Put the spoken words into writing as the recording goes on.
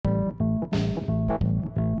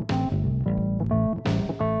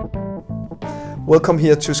Welcome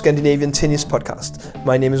here to Scandinavian Tennis Podcast.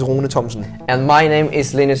 My name is Rune Thomsen. And my name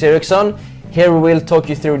is Linus Eriksson. Here we will talk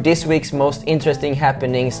you through this week's most interesting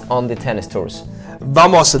happenings on the tennis tours.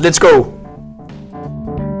 Vamos, let's go!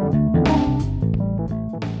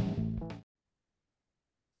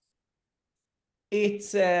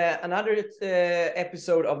 It's another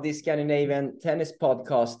episode of the Scandinavian Tennis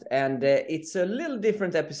Podcast, and it's a little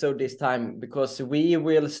different episode this time because we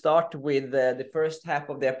will start with the first half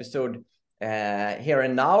of the episode here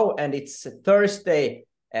and now, and it's Thursday.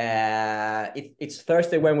 It's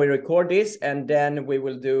Thursday when we record this, and then we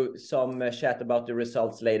will do some chat about the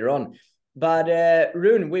results later on. But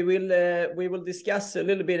Rune, we will discuss a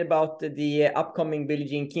little bit about the upcoming Billie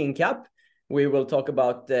Jean King Cup. We will talk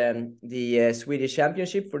about the Swedish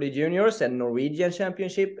Championship for the juniors and Norwegian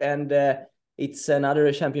Championship, and it's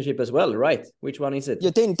another championship as well, right? Which one is it? Yeah,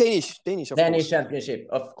 Danish, of Danish course. Championship,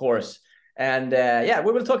 of course. And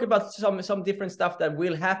we will talk about some different stuff that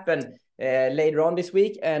will happen later on this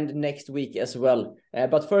week and next week as well.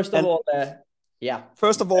 But first of all,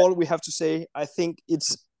 First of all, we have to say, I think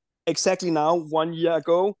it's exactly now 1 year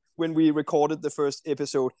ago when we recorded the first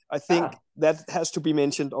episode. I think that has to be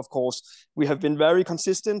mentioned, of course. We have been very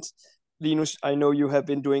consistent. Linus, I know you have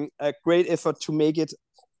been doing a great effort to make it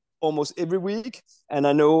almost every week. And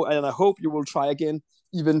I know and I hope you will try again,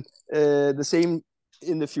 even the same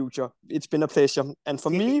in the future. It's been a pleasure. And for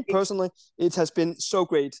me personally, it has been so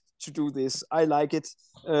great to do this. I like it,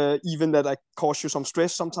 even that I cause you some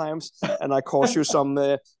stress sometimes and I cause you some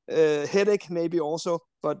headache maybe also.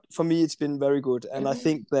 But for me, it's been very good. And I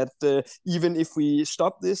think that even if we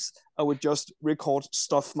stop this, I would just record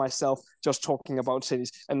stuff myself, just talking about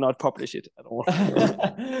tennis and not publish it at all.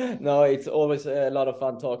 No, it's always a lot of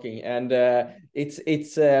fun talking. And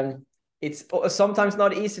it's sometimes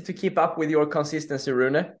not easy to keep up with your consistency,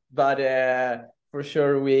 Rune. But for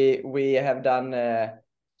sure, we have done...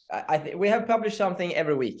 I think we have published something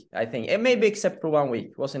every week, I think. And maybe except for 1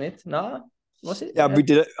 week, wasn't it? No? Was it? Yeah, we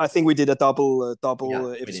did. I think we did a double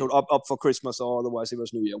episode up for Christmas, or otherwise it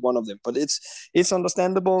was New Year. One of them, but it's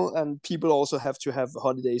understandable, and people also have to have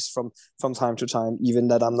holidays from time to time. Even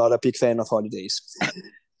that I'm not a big fan of holidays.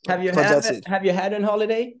 Have you had a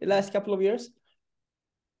holiday the last couple of years?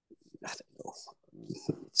 I don't know.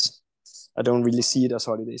 I don't really see it as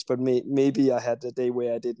holidays, but maybe I had a day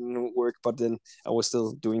where I didn't work, but then I was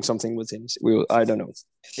still doing something with tennis. I don't know.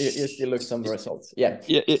 You still look some results. Yeah.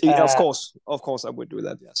 Of course I would do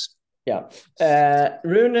that. Yes. Yeah.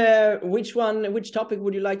 Rune, which topic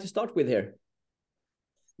would you like to start with here?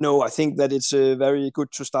 No, I think that it's very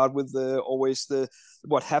good to start with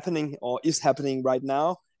what happening or is happening right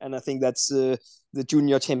now. And I think that's the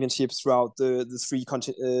junior championship throughout the three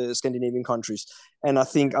Scandinavian countries. And I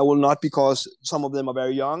think I will not, because some of them are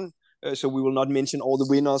very young, so we will not mention all the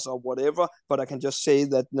winners or whatever, but I can just say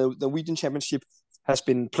that the Norwegian championship has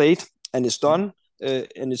been played and it's done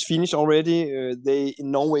and it's finished already.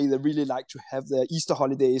 In Norway, they really like to have their Easter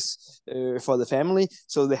holidays for the family,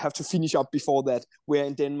 so they have to finish up before that, where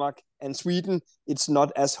in Denmark and Sweden, it's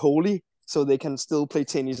not as holy, so they can still play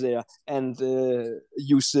tennis there and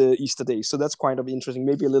use Easter days. So that's quite of interesting.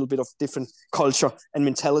 Maybe a little bit of different culture and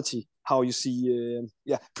mentality, how you see,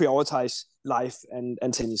 prioritize life and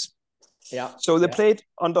tennis. Yeah. So they played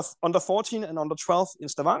under 14 and under 12 in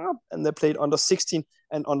Stavanger, and they played under 16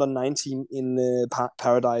 and under 19 in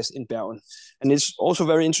Paradise in Bergen. And it's also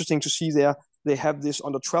very interesting to see there. They have this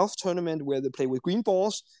under 12 tournament where they play with green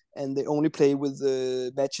balls, and they only play with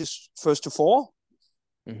matches first to four.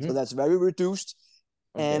 Mm-hmm. So that's very reduced.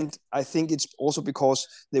 Okay. And I think it's also because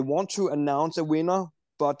they want to announce a winner,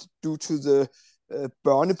 but due to the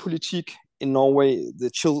børnepolitik in Norway,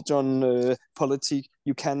 the children politic,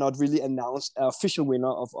 you cannot really announce an official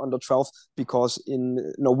winner of under 12, because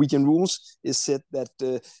in Norwegian rules is said that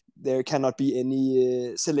there cannot be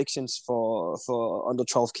any selections for under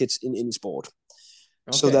 12 kids in any sport.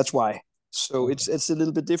 Okay. So that's why. So it's a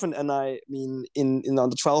little bit different, and I mean, in the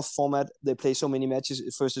under 12 format, they play so many matches.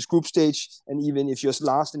 First is group stage, and even if you're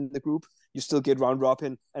last in the group, you still get round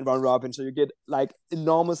robin. So you get like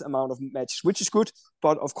enormous amount of matches, which is good.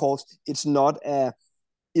 But of course, it's not a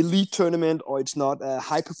elite tournament, or it's not a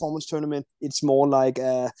high performance tournament. It's more like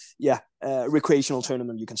a recreational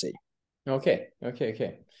tournament, you can say. Okay.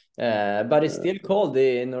 But it's still called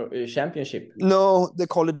the championship. No, they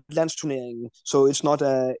call it Landsturnering, so it's not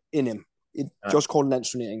a NM. It's just called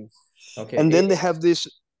Landsturnering. Okay. And then they have this,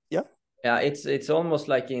 Yeah, it's almost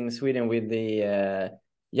like in Sweden with the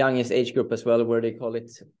youngest age group as well, where they call it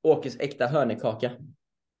Åkes äkta hörnekaka.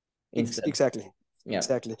 Exactly. Yeah.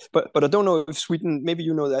 Exactly. But I don't know if Sweden, maybe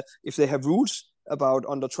you know that, if they have rules about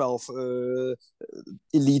under 12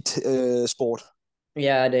 elite sport.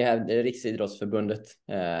 Yeah, they have the Riksidrottsförbundet.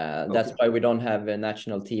 That's why we don't have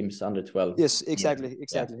national teams under 12. Yes, exactly.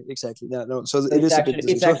 Yeah, no, so So it is a bit.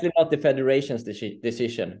 it's actually not the federation's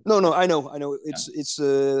decision. No, I know. It's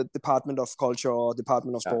Department of Culture or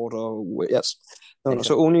Department of Sport or yes. No, exactly.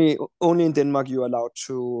 So only in Denmark you are allowed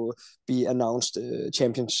to be announced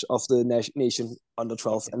champions of the nation under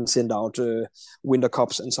 12 and send out Winter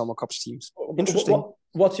Cups and Summer Cups teams. Interesting.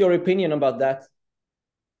 What's your opinion about that?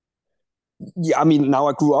 Yeah, I mean, now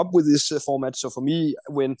I grew up with this format, so for me,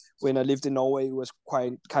 when I lived in Norway, it was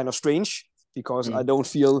quite kind of strange because I don't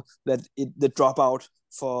feel that the dropout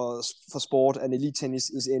for sport and elite tennis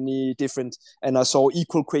is any different. And I saw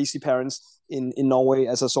equal crazy parents in Norway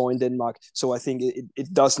as I saw in Denmark. So I think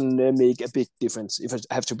it doesn't make a big difference, if I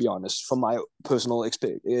have to be honest, from my personal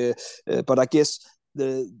experience. But I guess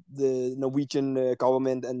the Norwegian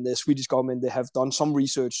government and the Swedish government, they have done some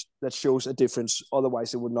research that shows a difference.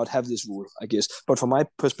 Otherwise, they would not have this rule, I guess. But from my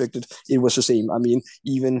perspective, it was the same. I mean,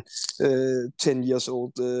 even 10 years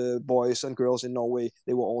old boys and girls in Norway,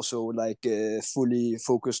 they were also like fully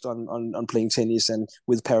focused on playing tennis and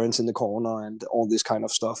with parents in the corner and all this kind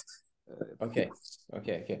of stuff. Okay.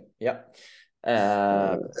 Yeah.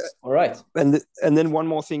 All right. And then one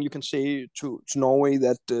more thing you can say to Norway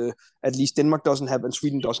that at least Denmark doesn't have and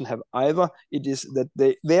Sweden doesn't have either. It is that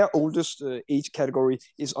their oldest age category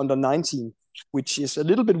is under 19, which is a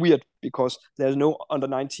little bit weird because there's no under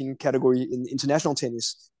 19 category in international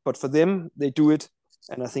tennis. But for them, they do it,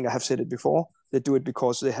 and I think I have said it before, they do it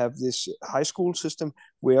because they have this high school system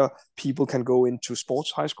where people can go into sports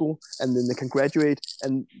high school and then they can graduate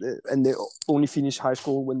and they only finish high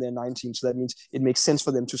school when they're 19. So that means it makes sense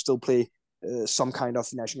for them to still play some kind of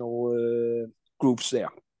national groups there.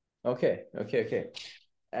 Okay.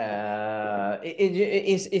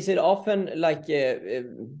 Is it often like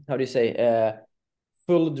how do you say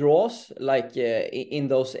full draws like in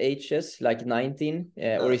those ages like 19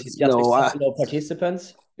 or is it just a couple of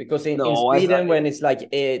participants? Because in Sweden when it's like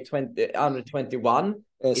 20 under 21,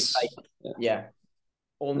 it's like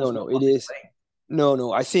almost it is.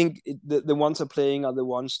 No. I think the ones are playing are the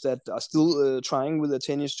ones that are still trying with the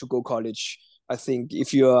tennis to go college. I think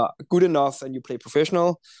if you are good enough and you play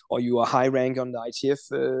professional or you are high rank on the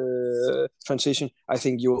ITF transition, I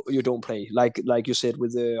think you don't play like you said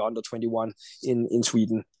with the under 21 in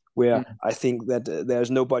Sweden, where I think that there's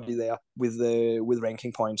nobody there with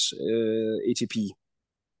ranking points ATP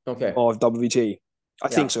or WTA. I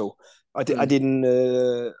think so. I didn't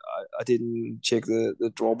check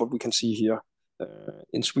the draw, but we can see here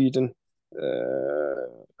in Sweden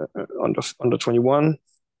under 21.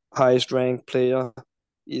 Highest ranked player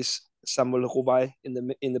is Samuel Rovai in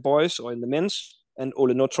the boys or in the men's, and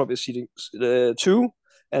Ole Notrup is sitting 2.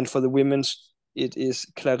 And for the women's, it is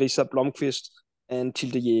Clarissa Blomqvist and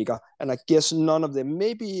Tilde Jäger. And I guess none of them,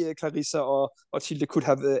 maybe Clarissa or Tilde could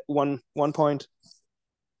have 1 point.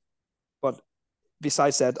 But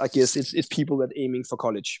besides that, I guess it's people that are aiming for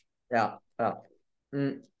college. Yeah.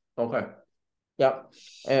 Okay. Yeah.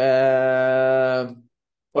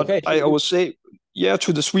 Okay. But I would say,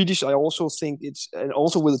 to the Swedish, I also think and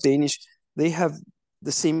also with the Danish, they have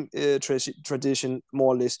the same tradition,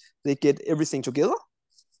 more or less. They get everything together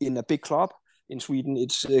in a big club. In Sweden,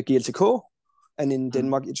 it's GLTK, and in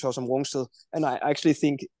Denmark, it's Hørsholm Rungsted. And I actually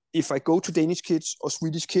think if I go to Danish kids or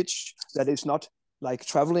Swedish kids that is not like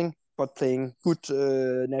traveling, but playing good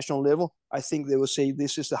national level, I think they will say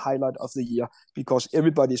this is the highlight of the year because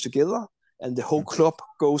everybody is together and the whole club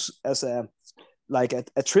goes as a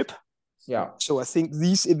trip. Yeah. So I think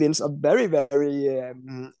these events are very, very,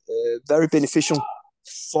 very beneficial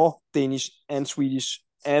for Danish and Swedish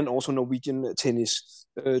and also Norwegian tennis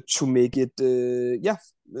to make it,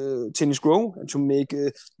 tennis grow and to make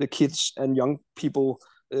the kids and young people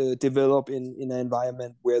develop in an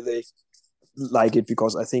environment where they like it.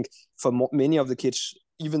 Because I think for many of the kids,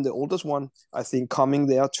 even the oldest one, I think coming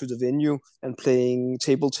there to the venue and playing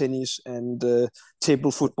table tennis and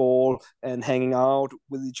table football and hanging out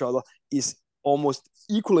with each other is almost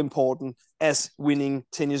equal important as winning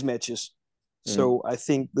tennis matches. So I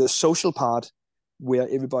think the social part where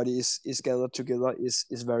everybody is gathered together is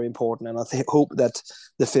very important. And I hope that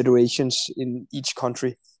the federations in each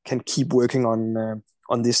country can keep working on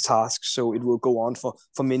this task, so it will go on for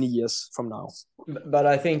many years from now. But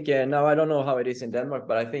I think now I don't know how it is in Denmark,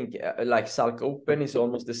 but I think like Salk Open is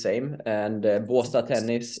almost the same, and Båstad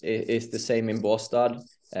Tennis is the same in Båstad.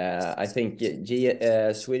 I think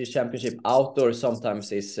Swedish Championship Outdoor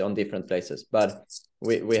sometimes is on different places, but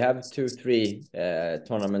we have 2-3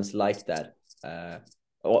 tournaments like that,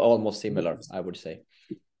 almost similar, I would say.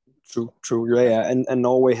 True. Yeah. And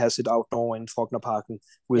Norway has it outdoor in Frognerparken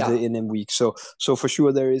with the NM week. So for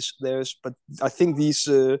sure there's, but I think these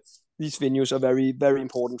venues are very, very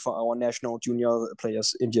important for our national junior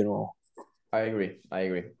players in general. I agree.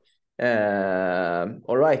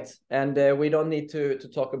 All right, and we don't need to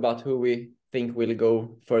talk about who we think will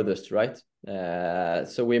go furthest, right?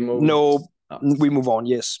 So we move. No, we move on.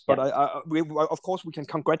 Yes, but we of course we can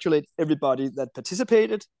congratulate everybody that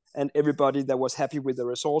participated and everybody that was happy with the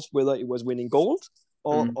results, whether it was winning gold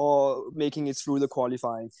or making it through the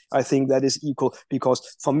qualifying. I think that is equal, because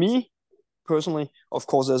for me personally, of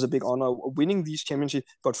course, there's a big honor of winning these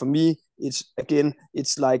championships, but for me, it's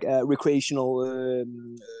like a recreational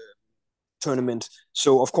tournament.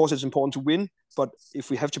 So of course, it's important to win, but if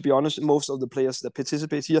we have to be honest, most of the players that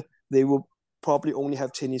participate here, they will probably only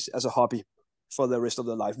have tennis as a hobby for the rest of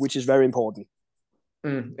their life, which is very important.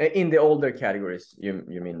 In the older categories, you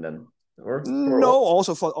mean then? Or no,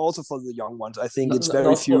 also for the young ones. I think it's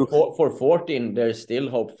very few. For 14, there's still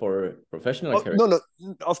hope for professional careers. No,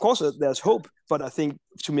 of course there's hope, but I think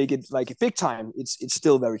to make it like a big time, it's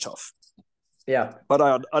still very tough. Yeah, but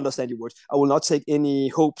I understand your words. I will not take any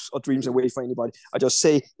hopes or dreams away from anybody. I just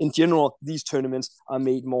say, in general, these tournaments are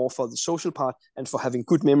made more for the social part and for having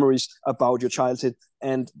good memories about your childhood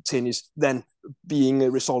and tennis than being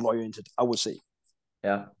result oriented, I would say.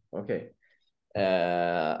 Yeah. Okay.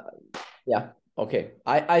 Yeah. Okay.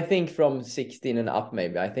 I think from 16 and up,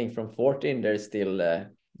 maybe. I think from 14, there's still.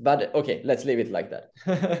 But okay, let's leave it like that.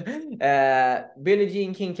 Billie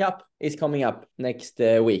Jean King Cup is coming up next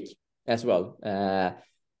week as well.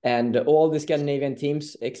 And all the Scandinavian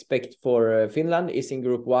teams expect for Finland is in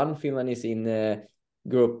Group 1. Finland is in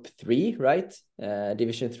Group 3, right?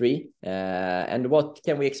 Division 3. And what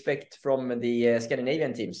can we expect from the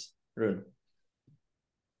Scandinavian teams, Rune?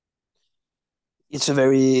 It's a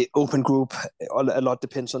very open group. A lot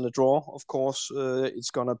depends on the draw, of course.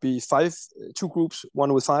 It's going to be two groups,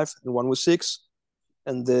 one with 5 and one with 6.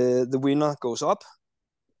 And the winner goes up.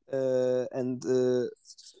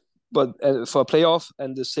 But for a playoff,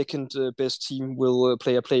 and the second best team will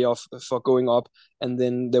play a playoff for going up, and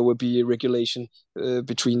then there will be a regulation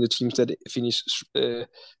between the teams that finish 3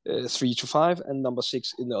 to 5, and number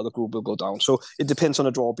 6 in the other group will go down. So it depends on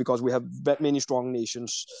the draw, because we have that many strong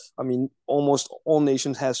nations. I mean, almost all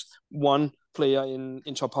nations has one player in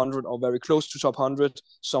top 100 or very close to top 100,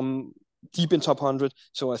 some deep in top 100.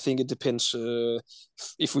 So I think it depends.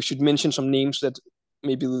 If we should mention some names that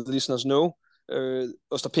maybe the listeners know,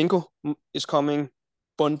 Ostapenko is coming,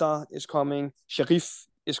 Bondar is coming, Sharif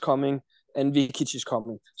is coming, and Vikic is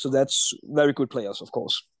coming. So that's very good players, of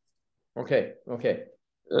course. Okay.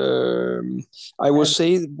 I will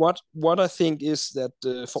say what I think is that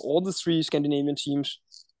for all the 3 Scandinavian teams,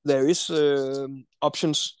 there is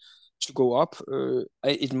options to go up.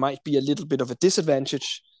 It might be a little bit of a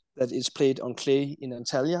disadvantage that it's played on clay in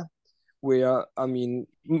Antalya, where, I mean,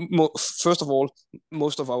 first of all,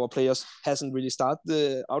 most of our players hasn't really started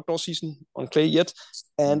the outdoor season on clay yet,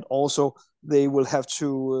 and also they will have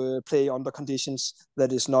to play under conditions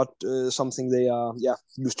that is not something they are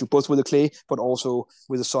used to, both with the clay but also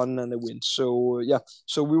with the sun and the wind. So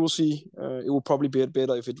so we will see. It will probably be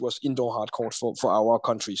better if it was indoor hard court for our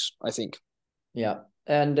countries, I think. Yeah,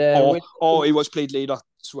 and or it was played later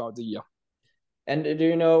throughout the year. And do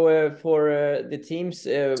you know for the teams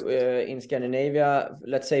in Scandinavia,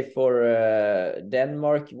 let's say for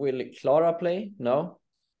Denmark, will Clara play? No?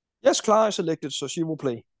 Yes, Clara is selected, so she will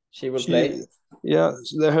play. She will play? Yeah,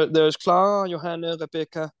 there's Clara, Johanne,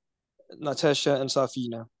 Rebecca, Natasha, and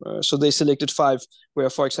Safina. So they selected 5, where,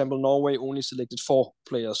 for example, Norway only selected 4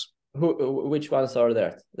 players. Which ones are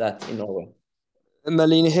there that in Norway?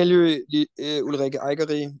 Marlene Helge, Ulrike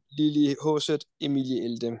Eikeri, Lili Håset, Emilie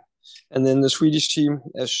Elde. And then the Swedish team,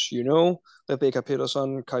 as you know, Rebecca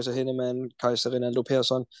Peterson, Kajsa Henneman, Kajsa Rinaldo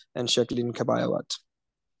Persson, and Jacqueline Kabayawat.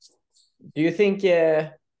 Do you think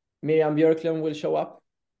Miriam Björklund will show up?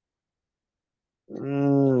 Of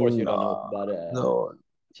course you don't know, but no.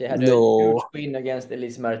 She had a huge win against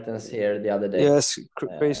Elise Mertens here the other day. Yes,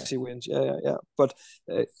 crazy wins. Yeah. But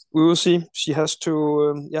we will see. She has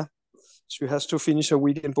to, she has to finish her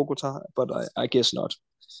week in Bogota, but I guess not.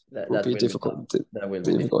 That will be difficult. That will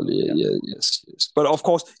be difficult. Yes. But of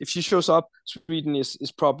course, if she shows up, Sweden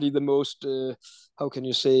is probably the most, how can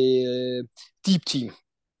you say, deep team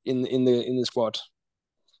in the squad.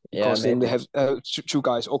 Because then they have 2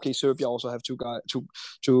 guys. Okay, Serbia also have 2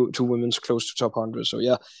 women's close to top 100. So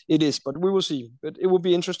yeah, it is. But we will see. But it will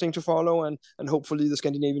be interesting to follow, and hopefully the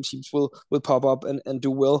Scandinavian teams will pop up and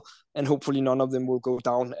do well, and hopefully none of them will go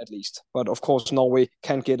down at least. But of course, Norway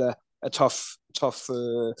can get a tough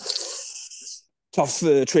tough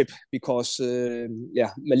trip because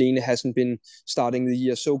Malene hasn't been starting the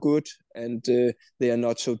year so good, and they are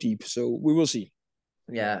not so deep. So we will see.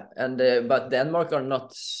 Yeah, and but Denmark are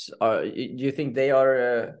not. Do you think they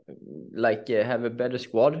are have a better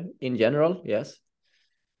squad in general? Yes.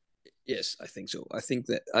 Yes, I think so. I think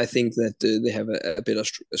that they have a better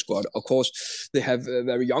squad. Of course, they have a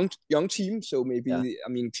very young team. So maybe I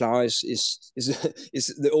mean Clara is is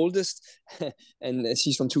the oldest, and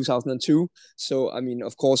she's from 2002. So I mean,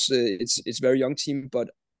 of course, it's very young team, but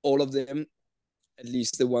all of them, at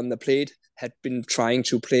least the one that played, had been trying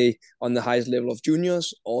to play on the highest level of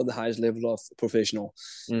juniors or the highest level of professional.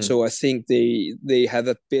 So I think they have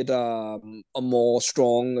a better, a more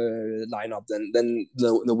strong lineup than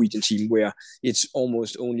the Norwegian team, where it's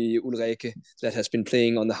almost only Ulrike that has been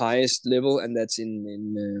playing on the highest level, and that's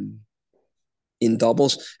in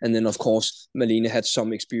doubles. And then of course Malene had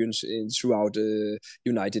some experience throughout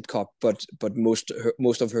United Cup, but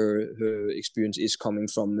most of her experience is coming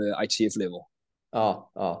from ITF level.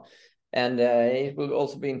 And it will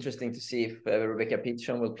also be interesting to see if Rebecca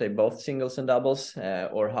Peterson will play both singles and doubles,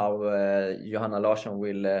 or how Johanna Larsson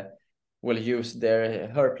will use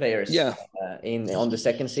her players on the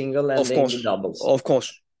second single and in the doubles. Of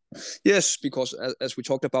course. Yes, because as we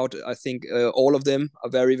talked about, I think all of them are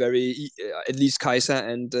very, very, at least Kajsa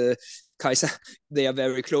and Kajsa, they are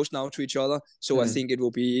very close now to each other. So I think it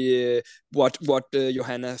will be what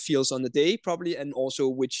Johanna feels on the day probably, and also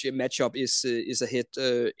which matchup is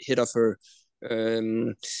ahead of her.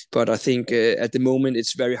 But I think at the moment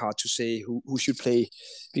it's very hard to say who should play,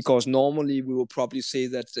 because normally we will probably say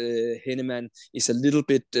that Hennemann is a little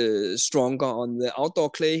bit stronger on the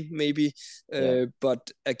outdoor clay maybe,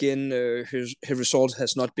 but again her result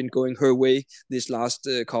has not been going her way this last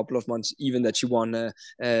couple of months, even that she won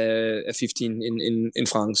a 15 in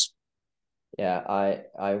France. I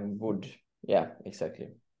would, exactly.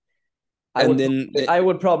 I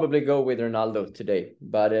would probably go with Ronaldo today,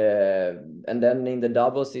 but and then in the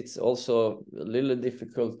doubles it's also a little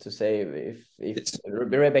difficult to say if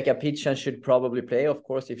Rebecca Peterson should probably play, of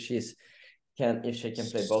course, if she can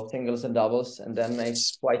play both singles and doubles, and then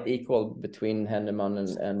it's quite equal between Hennemann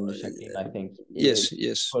and Jacqueline, I think. Yes.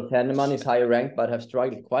 Because Hennemann is higher ranked but have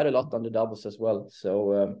struggled quite a lot on the doubles as well.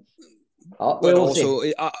 So. But also,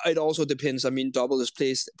 it also depends. I mean, double is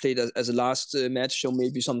played as a last match, so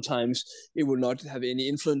maybe sometimes it will not have any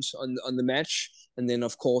influence on the match. And then,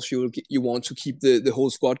 of course, you want to keep the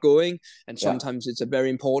whole squad going. And sometimes it's a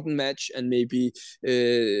very important match, and maybe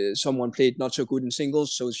someone played not so good in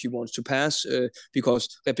singles, so she wants to pass because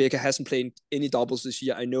Rebecca hasn't played any doubles this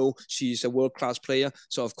year. I know she's a world-class player,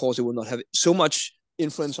 so of course it will not have so much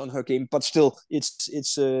influence on her game, but still it's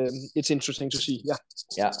interesting to see.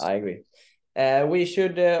 I agree. We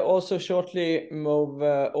should also shortly move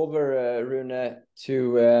over, Rune,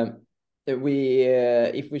 to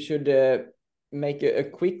if we should make a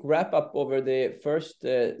quick wrap up over the first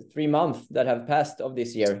 3 months that have passed of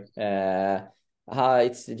this year.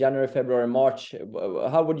 It's January, February, March.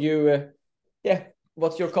 How would you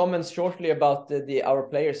what's your comments shortly about our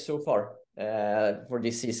players so far for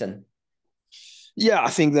this season? Yeah, I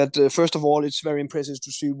think that first of all, it's very impressive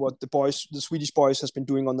to see what the Swedish boys has been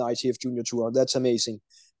doing on the ITF Junior Tour. That's amazing.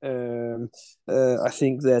 I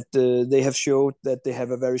think that they have showed that they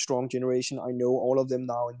have a very strong generation. I know all of them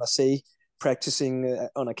now in Marseille practicing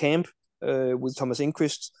on a camp with Thomas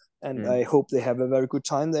Enquist, and I hope they have a very good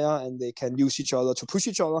time there, and they can use each other to push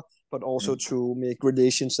each other, but also to make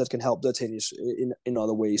relations that can help their tennis in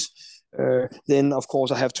other ways. Then, of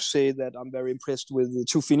course, I have to say that I'm very impressed with the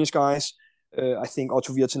 2 Finnish guys. I think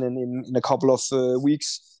Otto Virtanen in a couple of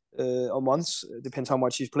weeks or months, depends how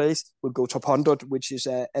much he plays, will go top 100, which is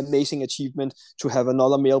an amazing achievement to have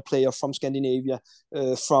another male player from Scandinavia,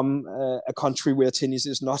 from a country where tennis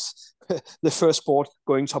is not the first sport,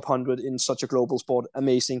 going top 100 in such a global sport.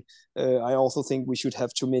 Amazing. I also think we should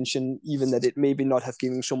have to mention, even that it maybe not have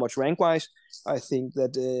given so much rank-wise, I think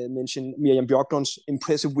that mention Miriam Björklund's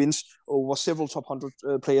impressive wins over several top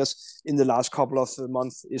 100 players in the last couple of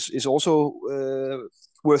months is also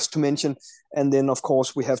worth to mention. And then, of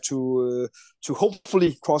course, we have to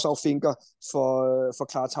hopefully cross our finger for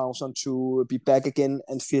Clara Townsend to be back again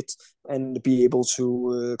and fit and be able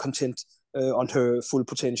to contend on her full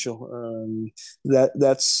potential.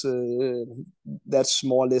 That's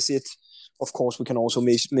more or less it. Of course, we can also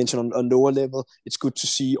mention on lower level, it's good to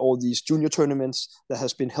see all these junior tournaments that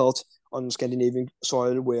has been held on Scandinavian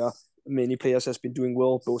soil, where many players has been doing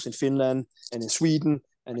well, both in Finland and in Sweden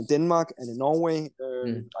and in Denmark and in Norway.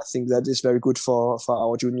 I think that is very good for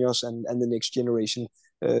our juniors and the next generation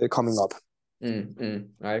coming up.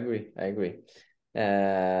 I agree.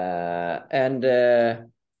 And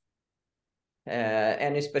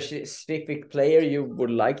any specific player you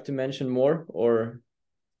would like to mention more, or?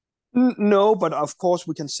 No, but of course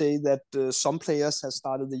we can say that some players have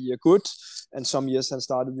started the year good, and some years have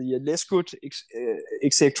started the year less good,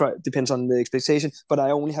 etc. Depends on the expectation. But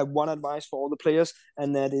I only have one advice for all the players,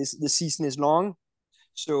 and that is the season is long,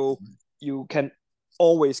 so you can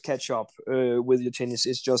always catch up with your tennis.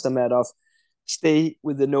 It's just a matter of stay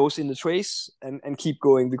with the nose in the trace and keep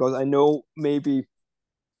going, because I know maybe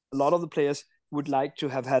a lot of the players would like to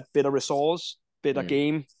have had better results, better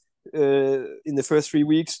game in the first 3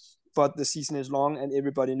 weeks, but the season is long, and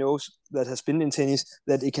everybody knows that has been in tennis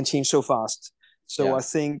that it can change so fast. So I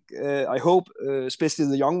think, I hope, especially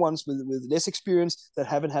the young ones with less experience that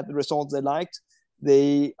haven't had the results they liked,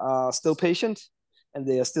 they are still patient and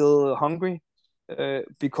they are still hungry,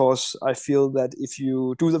 because I feel that if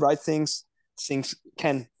you do the right things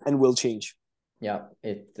can and will change. Yeah,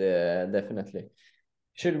 it definitely.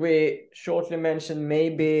 Should we shortly mention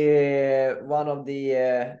maybe one of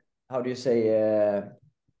the, how do you say,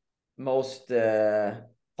 most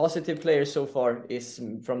positive players so far is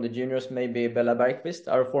from the juniors, maybe Bella Bergqvist,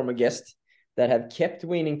 our former guest, that have kept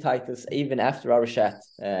winning titles even after our chat,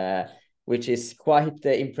 which is quite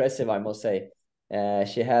impressive, I must say.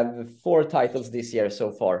 She have 4 titles this year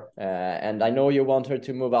so far, and I know you want her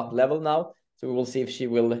to move up level now, so we will see if she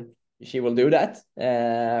will do that.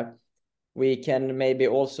 We can maybe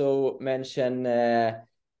also mention Fanny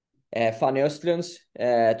Östlund's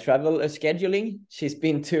travel scheduling. She's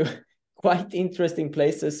been to quite interesting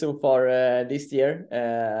places so far this year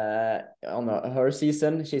on her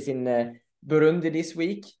season. She's in Burundi this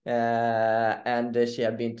week, and she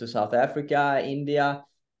had been to South Africa, India.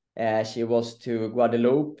 She was to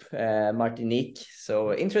Guadeloupe, Martinique.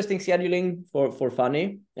 So interesting scheduling for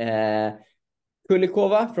Fanny.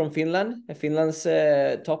 Kulikova from Finland, Finland's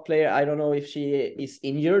top player. I don't know if she is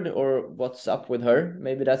injured or what's up with her.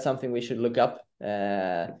 Maybe that's something we should look up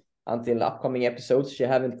until upcoming episodes. She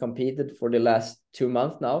haven't competed for the last 2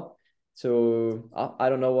 months now. So I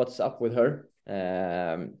don't know what's up with her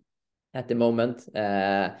at the moment.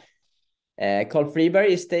 Carl Friberg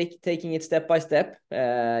is taking it step by step.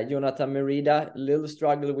 Jonathan Merida, little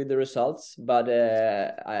struggle with the results, but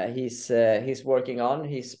he's working on.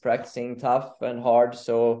 He's practicing tough and hard.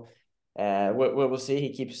 So we will see.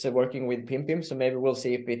 He keeps working with Pimpim. So maybe we'll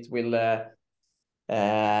see if it will.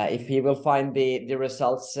 If he will find the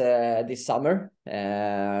results this summer.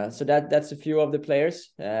 So that's a few of the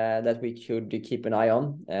players that we could keep an eye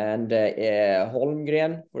on. And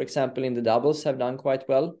Holmgren, for example, in the doubles have done quite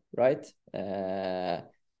well, right?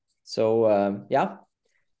 So yeah,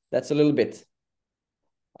 that's a little bit,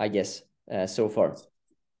 I guess, so far.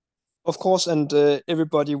 Of course, and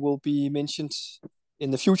everybody will be mentioned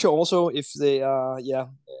in the future also if they are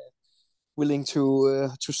willing to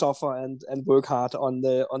suffer and work hard on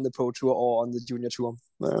the pro tour or on the junior tour.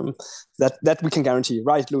 That we can guarantee,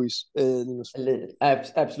 right, Louis?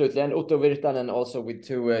 Absolutely, and Otto Virtanen also with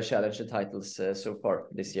 2 challenger titles so far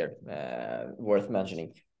this year, worth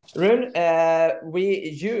mentioning. Rune,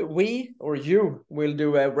 you will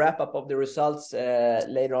do a wrap up of the results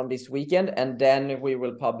later on this weekend, and then we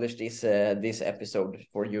will publish this episode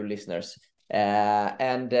for you listeners.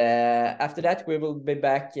 And after that, we will be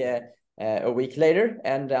back a week later.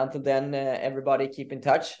 And until then, everybody keep in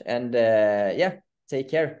touch, and take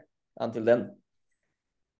care until then.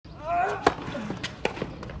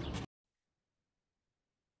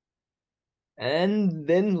 And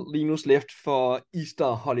then Linus left for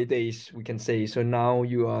Easter holidays, we can say. So now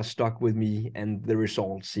you are stuck with me and the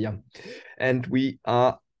results here. And we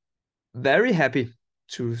are very happy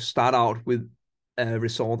to start out with a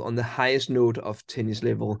result on the highest note of tennis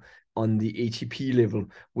level on the ATP level,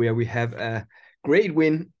 where we have a great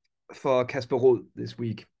win for Casper Ruud this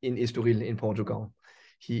week in Estoril in Portugal.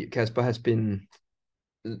 Casper has been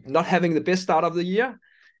not having the best start of the year,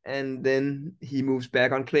 and then he moves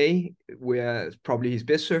back on clay, where it's probably his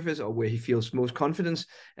best surface or where he feels most confidence.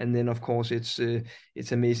 And then, of course, it's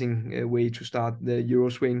amazing way to start the Euro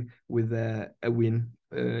swing with a win,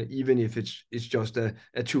 even if it's just a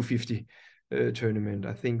 250 tournament.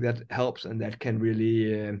 I think that helps, and that can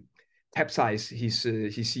really capsize his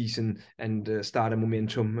season and start a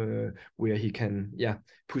momentum where he can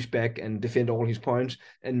push back and defend all his points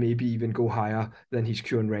and maybe even go higher than his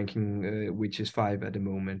current ranking, which is 5 at the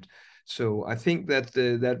moment. So I think that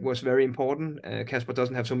that was very important. Casper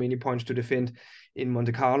doesn't have so many points to defend in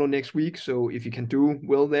Monte Carlo next week, so if he can do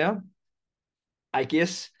well there, I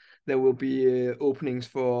guess there will be openings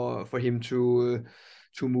for him to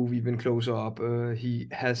move even closer up. He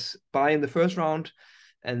has in the first round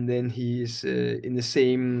and then he is in the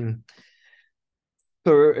same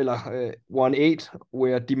third 1-8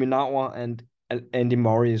 where Diminauer and Andy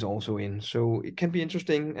Murray is also in. So it can be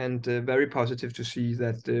interesting and very positive to see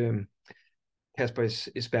that Casper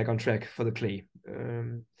is back on track for the clay.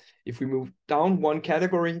 If we move down one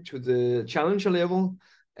category to the challenger level,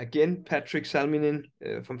 again, Patrick Salminen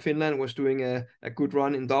from Finland was doing a good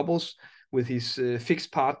run in doubles with his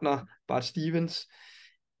fixed partner, Bart Stevens.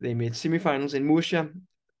 They made semifinals in Murcia.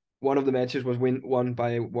 One of the matches was won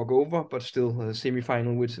by walkover, but still a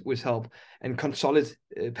semi-final with help, and consolidate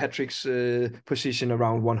Patrick's position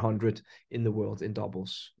around 100 in the world in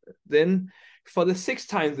doubles. Then, for the 6th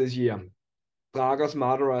time this year, Dragos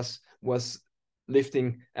Marderas was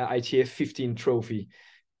lifting an ITF 15 trophy.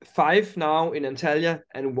 5 now in Antalya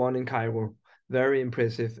and 1 in Cairo. Very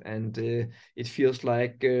impressive, and it feels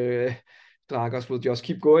like Dragos will just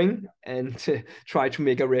keep going and try to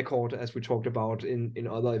make a record, as we talked about in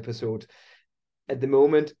other episodes. At the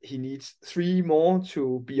moment, he needs 3 more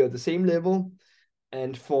to be at the same level,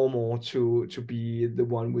 and 4 more to be the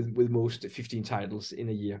one with most 15 titles in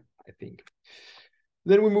a year, I think.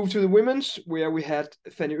 Then we move to the women's, where we had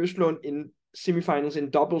Fanny Östlund in semifinals in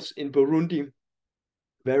doubles in Burundi.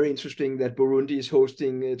 Very interesting that Burundi is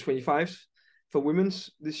hosting 25s for women's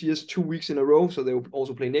this year's 2 weeks in a row. So they will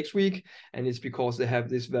also play next week. And it's because they have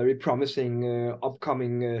this very promising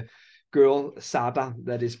upcoming girl, Sada,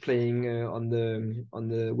 that is playing on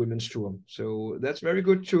the women's tour. So that's very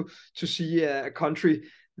good to see a country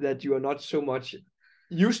that you are not so much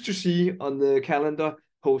used to see on the calendar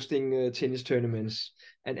hosting tennis tournaments.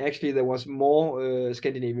 And actually, there was more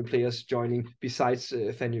Scandinavian players joining besides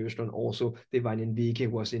Fanny Östlund. Also, Devanin Vike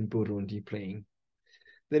was in Burundi playing.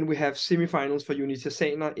 Then we have semifinals for Unita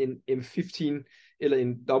Sana in M15, or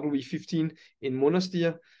in W15 in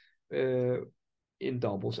Monastir in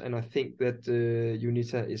doubles. And I think that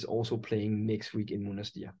Unita is also playing next week in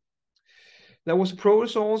Monastir. There was a pro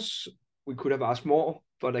resource. We could have asked more,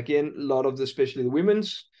 but again, a lot of especially the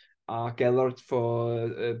women's, are gathered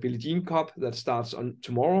for Billie Jean Cup that starts on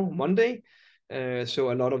tomorrow, Monday.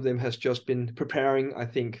 So a lot of them has just been preparing, I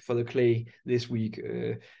think, for the clay this week.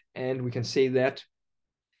 And we can say that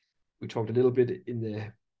we talked a little bit in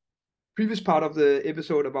the previous part of the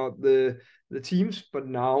episode about the teams, but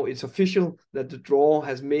now it's official that the draw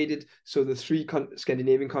has made it so the 3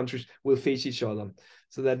 Scandinavian countries will face each other.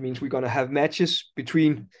 So that means we're going to have matches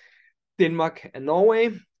between Denmark and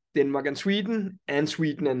Norway, Denmark and Sweden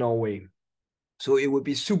and Norway. So it would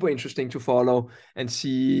be super interesting to follow and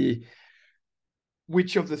see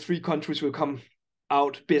which of the 3 countries will come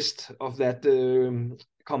out best of that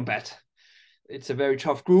combat. It's a very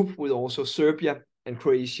tough group with also Serbia and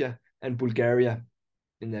Croatia and Bulgaria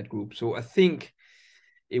in that group. So I think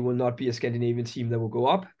it will not be a Scandinavian team that will go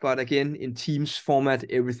up. But again, in teams format,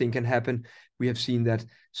 everything can happen. We have seen that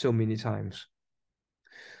so many times.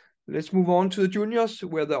 Let's move on to the juniors,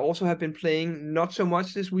 where they also have been playing not so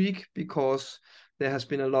much this week because there has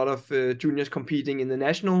been a lot of juniors competing in the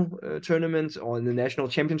national tournaments or in the national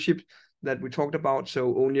championship that we talked about.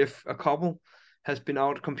 So only a couple has been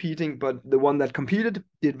out competing, but the one that competed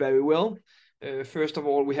did very well. First of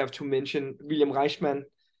all, we have to mention William Reichmann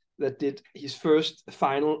that did his first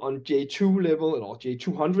final on J2 level or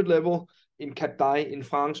J200 level in Cap d'Aille in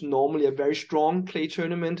France, normally a very strong clay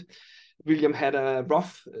tournament. William had a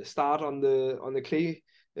rough start on the clay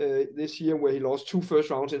this year where he lost 2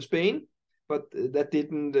 first rounds in Spain, but that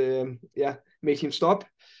didn't make him stop.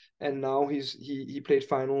 And now he played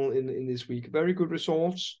final in this week. Very good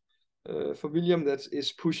results for William, that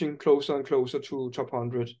is pushing closer and closer to top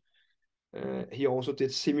 100. He also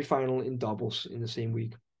did semi-final in doubles in the same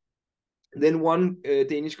week. Then one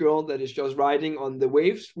Danish girl that is just riding on the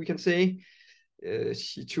waves, we can say.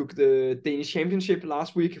 She took the Danish championship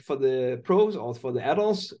last week for the pros or for the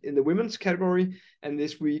adults in the women's category. And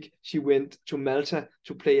this week she went to Malta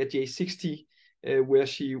to play at J60, where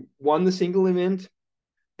she won the single event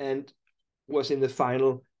and was in the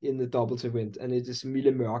final in the doubles event. And it is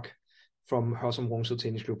Mille Mørk from Hørsholm Rungsted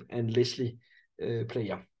Tennis Club and Leslie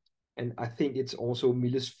player. And I think it's also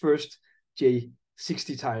Mille's first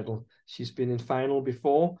J60 title. She's been in final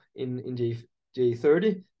before in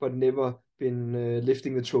J30, but never been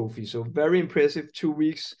lifting the trophy. So very impressive 2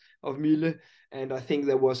 weeks of Mille. And I think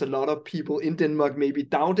there was a lot of people in Denmark maybe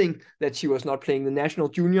doubting that she was not playing the national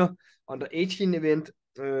junior under 18 event,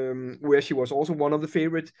 where she was also one of the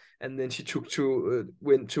favorites. And then she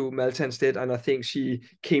went to Malta instead. And I think she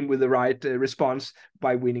came with the right response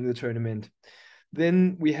by winning the tournament.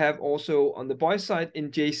 Then we have also on the boys' side in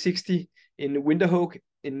J60 in Winterhog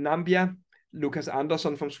in Nambia, Lucas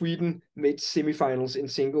Andersson from Sweden made semifinals in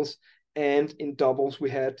singles And in doubles, we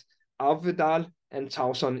had Arvedal and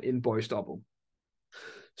Tauson in boys double.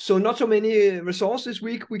 So not so many results this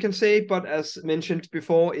week, we can say, but as mentioned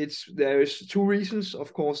before, there's two reasons.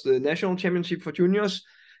 Of course, the national championship for juniors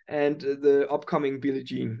and the upcoming Billie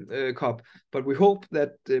Jean Cup. But we hope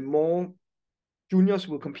that more juniors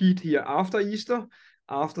will compete here after Easter,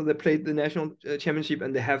 after they played the national championship,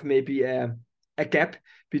 and they have maybe a gap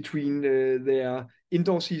between their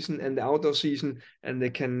indoor season and the outdoor season, and they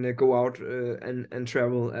can go out and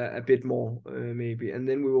travel a bit more maybe. And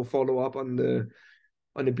then we will follow up on the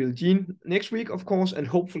Billie Jean next week, of course, and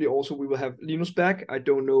hopefully also we will have Linus back. I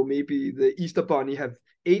don't know, maybe the Easter Bunny have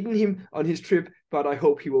eaten him on his trip, but I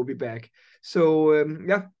hope he will be back. So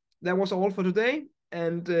yeah, that was all for today,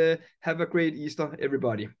 and have a great Easter,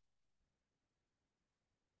 everybody.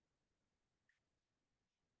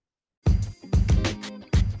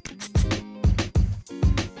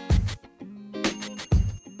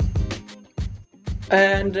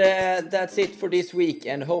 And that's it for this week,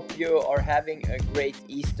 and hope you are having a great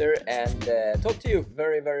Easter, and talk to you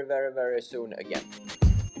very, very, very, very soon again.